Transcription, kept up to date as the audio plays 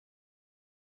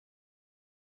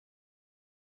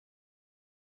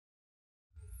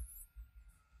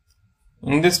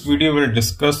In this video, we'll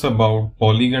discuss about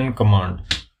Polygon Command.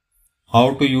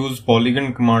 How to use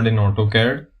Polygon Command in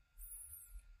AutoCAD.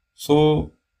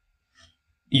 So,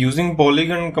 using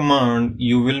Polygon Command,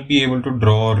 you will be able to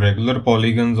draw regular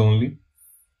polygons only.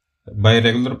 By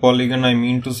regular polygon, I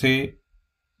mean to say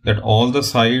that all the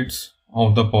sides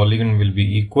of the polygon will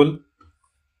be equal.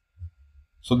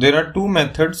 So, there are two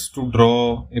methods to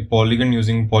draw a polygon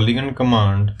using Polygon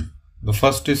Command. The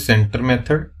first is center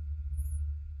method.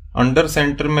 Under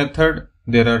center method,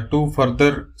 there are two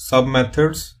further sub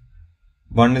methods.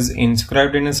 One is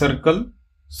inscribed in a circle,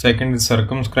 second is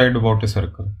circumscribed about a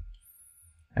circle.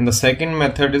 And the second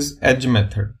method is edge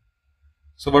method.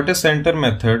 So what is center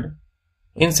method?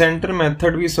 In center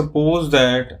method, we suppose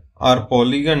that our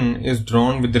polygon is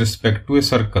drawn with respect to a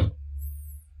circle.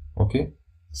 Okay.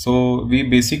 So we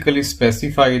basically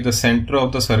specify the center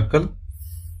of the circle,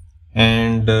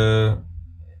 and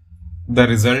the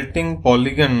resulting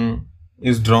polygon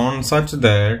is drawn such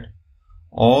that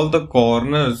all the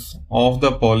corners of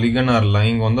the polygon are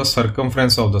lying on the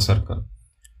circumference of the circle.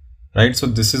 Right? So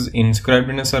this is inscribed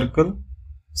in a circle.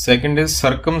 Second is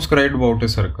circumscribed about a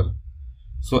circle.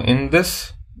 So in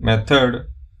this method,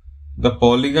 the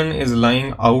polygon is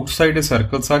lying outside a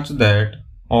circle such that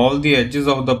all the edges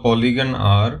of the polygon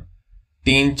are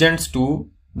tangents to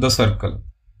the circle.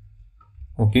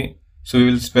 Okay. So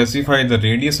we will specify the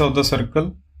radius of the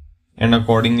circle, and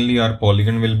accordingly our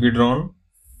polygon will be drawn.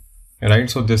 Right.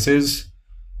 So this is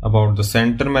about the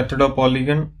center method of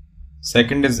polygon.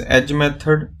 Second is edge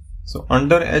method. So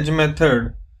under edge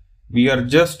method, we are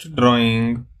just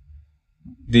drawing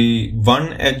the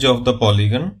one edge of the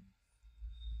polygon.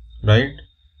 Right.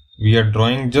 We are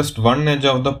drawing just one edge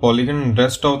of the polygon, and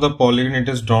rest of the polygon it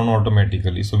is drawn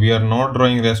automatically. So we are not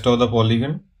drawing rest of the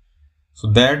polygon.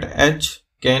 So that edge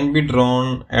can be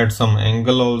drawn at some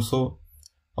angle also.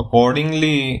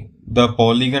 Accordingly, the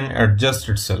polygon adjusts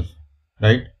itself,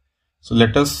 right? So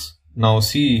let us now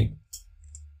see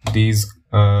these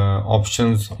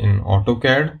options in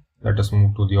AutoCAD. Let us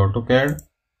move to the AutoCAD.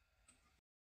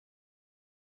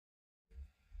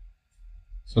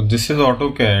 So this is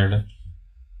AutoCAD.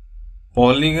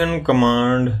 Polygon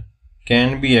command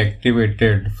can be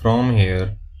activated from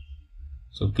here.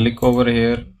 So click over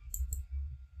here.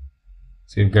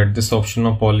 So you get this option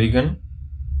of polygon.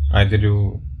 Either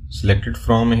you select it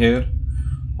from here,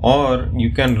 or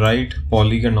you can write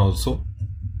polygon also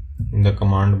in the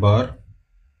command bar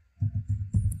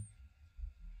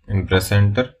and press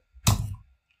enter.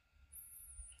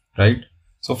 Right.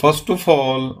 So first of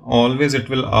all, always it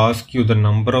will ask you the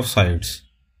number of sides.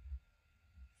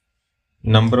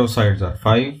 Number of sides are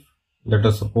 5. Let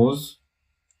us suppose.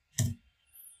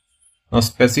 Now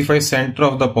specify center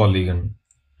of the polygon.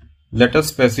 Let us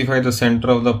specify the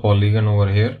center of the polygon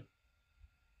over here.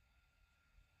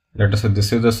 Let us say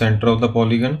this is the center of the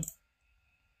polygon.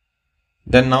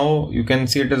 Then now you can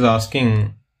see it is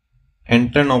asking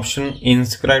enter an option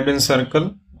inscribed in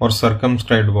circle or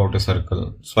circumscribed about a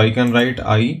circle. So I can write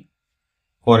I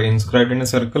for inscribed in a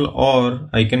circle, or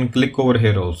I can click over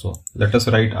here also. Let us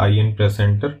write I and press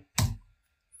enter.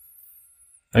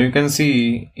 Now you can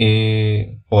see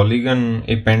a polygon,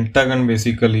 a pentagon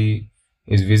basically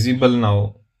is visible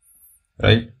now,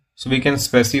 right? So we can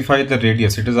specify the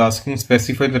radius. It is asking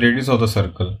specify the radius of the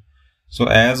circle. So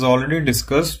as already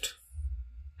discussed,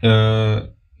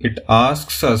 it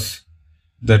asks us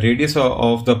the radius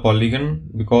of the polygon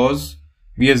because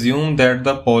we assume that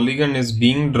the polygon is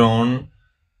being drawn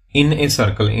in a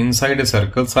circle, inside a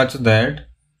circle, such that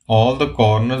all the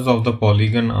corners of the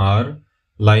polygon are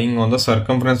lying on the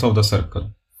circumference of the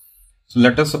circle. So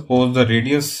let us suppose the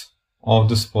radius of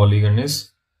this polygon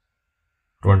is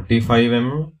 25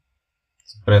 mm.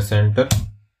 Press enter.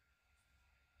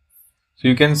 So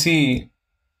you can see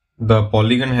the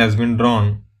polygon has been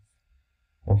drawn.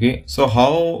 Okay. So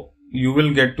how you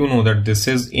will get to know that this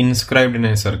is inscribed in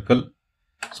a circle?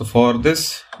 So for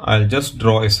this, I'll just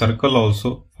draw a circle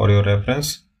also for your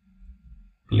reference.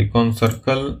 Click on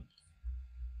circle,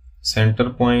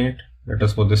 center point. Let us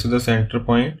suppose this is the center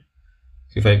point.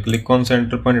 So if I click on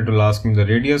center point, it will ask me the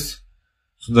radius.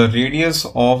 So the radius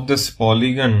of this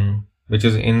polygon, which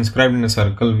is inscribed in a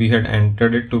circle, we had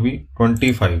entered it to be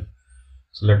 25.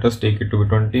 So let us take it to be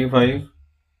 25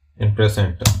 and press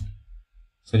enter.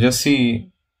 So just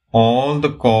see all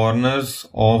the corners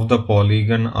of the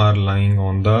polygon are lying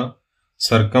on the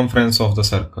circumference of the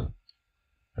circle.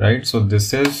 Right. So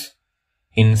this is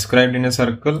inscribed in a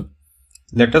circle.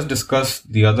 Let us discuss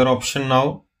the other option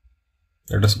now.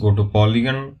 Let us go to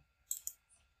polygon.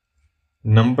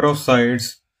 Number of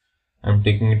sides, I'm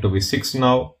taking it to be 6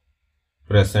 now.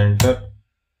 Press enter.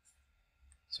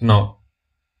 So now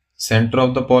center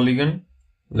of the polygon.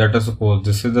 Let us suppose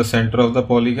this is the center of the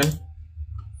polygon,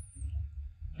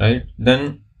 right?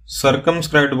 Then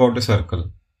circumscribed about a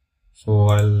circle. So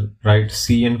I'll write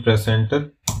C and press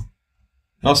enter.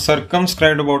 Now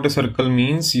circumscribed about a circle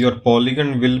means your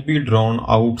polygon will be drawn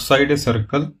outside a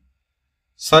circle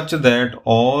such that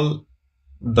all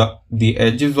the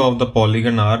edges of the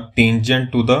polygon are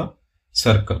tangent to the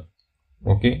circle.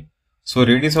 Okay. So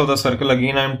radius of the circle,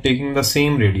 again I am taking the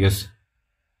same radius.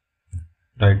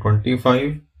 Write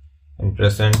 25 and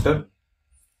press enter.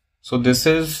 So this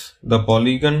is the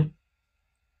polygon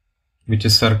which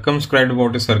is circumscribed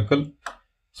about a circle.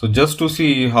 So just to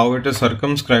see how it is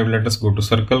circumscribed, let us go to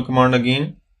circle command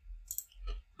again.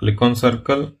 Click on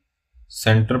circle,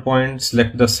 center point,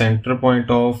 select the center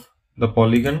point of the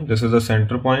polygon. This is the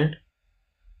center point.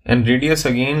 And radius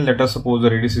again, let us suppose the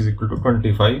radius is equal to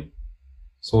 25,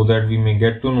 so that we may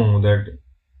get to know that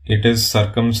it is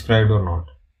circumscribed or not.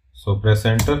 So press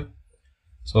enter.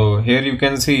 So here you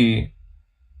can see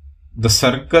the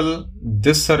circle,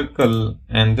 this circle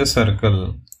and this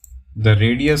circle, the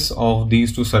radius of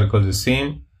these two circles is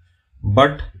same,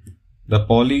 but the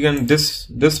polygon, this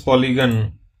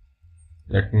polygon,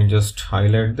 let me just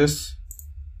highlight this.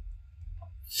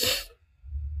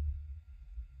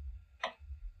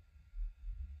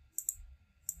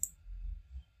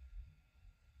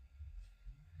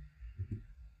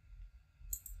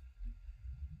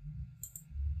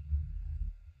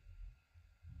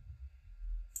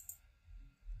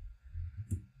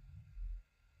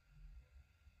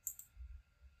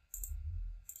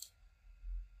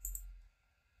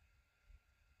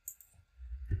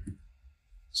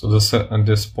 So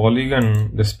this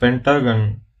polygon, this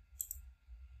pentagon,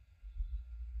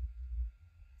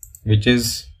 which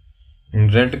is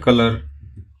in red color,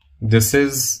 this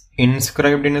is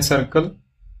inscribed in a circle,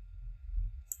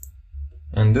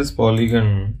 and this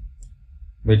polygon,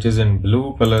 which is in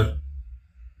blue color,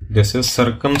 this is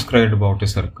circumscribed about a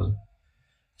circle.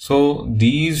 So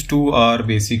these two are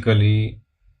basically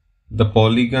the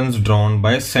polygons drawn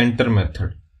by center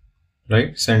method,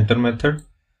 right? Center method.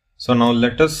 So now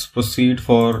let us proceed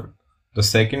for the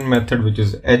second method, which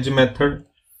is edge method.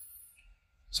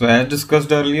 So as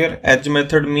discussed earlier, edge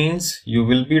method means you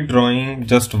will be drawing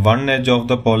just one edge of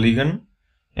the polygon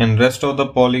and rest of the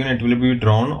polygon it will be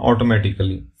drawn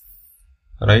automatically,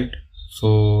 right?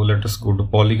 So let us go to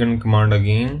Polygon Command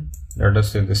again. Let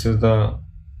us say this is the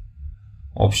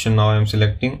option now I am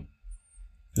selecting.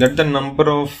 Let the number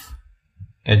of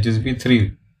edges be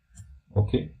 3.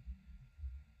 Okay.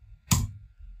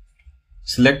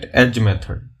 Select edge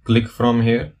method. Click from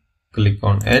here. Click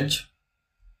on edge.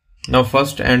 Now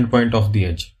first endpoint of the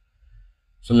edge.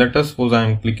 So let us suppose I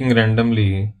am clicking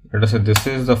randomly. Let us say this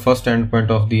is the first endpoint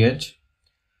of the edge.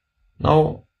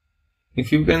 Now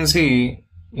if you can see,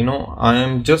 I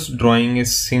am just drawing a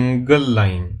single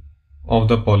line of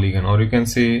the polygon, or you can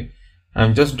say I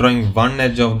am just drawing one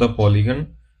edge of the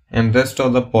polygon and rest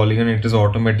of the polygon it is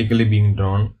automatically being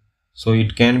drawn. So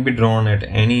it can be drawn at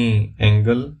any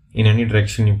angle, in any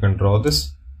direction you can draw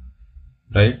this,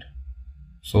 right?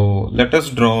 So let us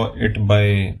draw it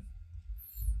by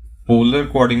polar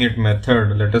coordinate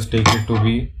method. Let us take it to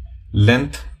be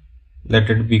length, let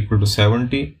it be equal to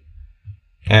 70,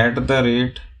 at the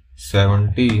rate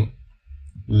 70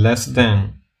 less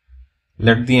than,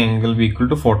 let the angle be equal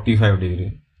to 45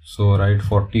 degree. So write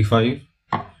 45,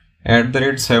 at the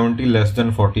rate 70 less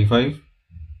than 45,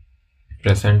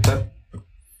 press enter.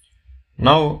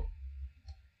 Now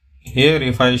here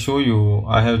if I show you,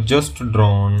 I have just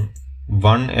drawn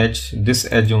one edge,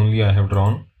 this edge only I have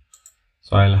drawn.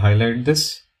 So I'll highlight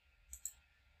this.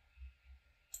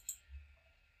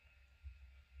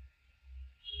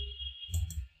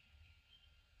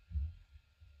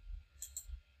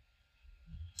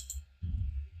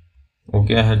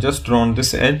 Okay, I have just drawn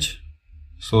this edge.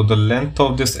 So the length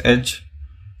of this edge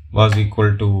was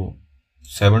equal to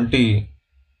 70.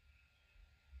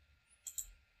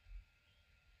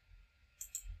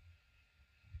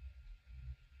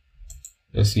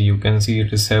 Let's see, you can see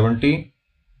it is 70.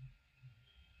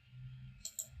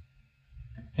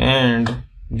 And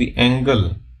the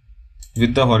angle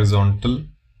with the horizontal,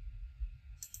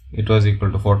 it was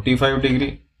equal to 45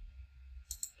 degree.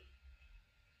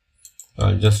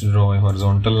 I'll just draw a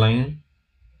horizontal line.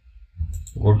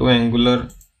 Go to angular.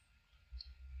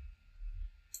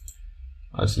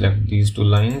 I'll select these two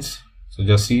lines. So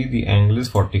just see the angle is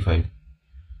 45.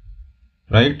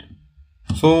 Right?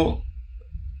 So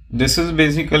this is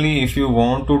basically if you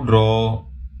want to draw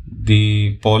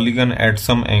the polygon at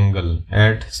some angle,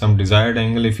 at some desired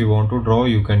angle, if you want to draw,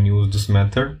 you can use this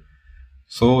method.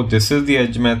 So this is the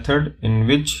edge method, in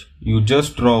which you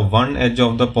just draw one edge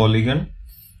of the polygon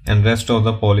and rest of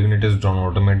the polygon it is drawn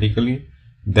automatically.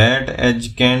 That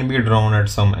edge can be drawn at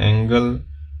some angle.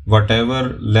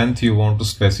 Whatever length you want to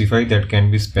specify, that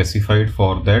can be specified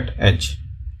for that edge,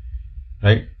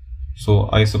 right? So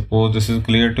I suppose this is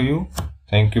clear to you.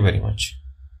 Thank you very much.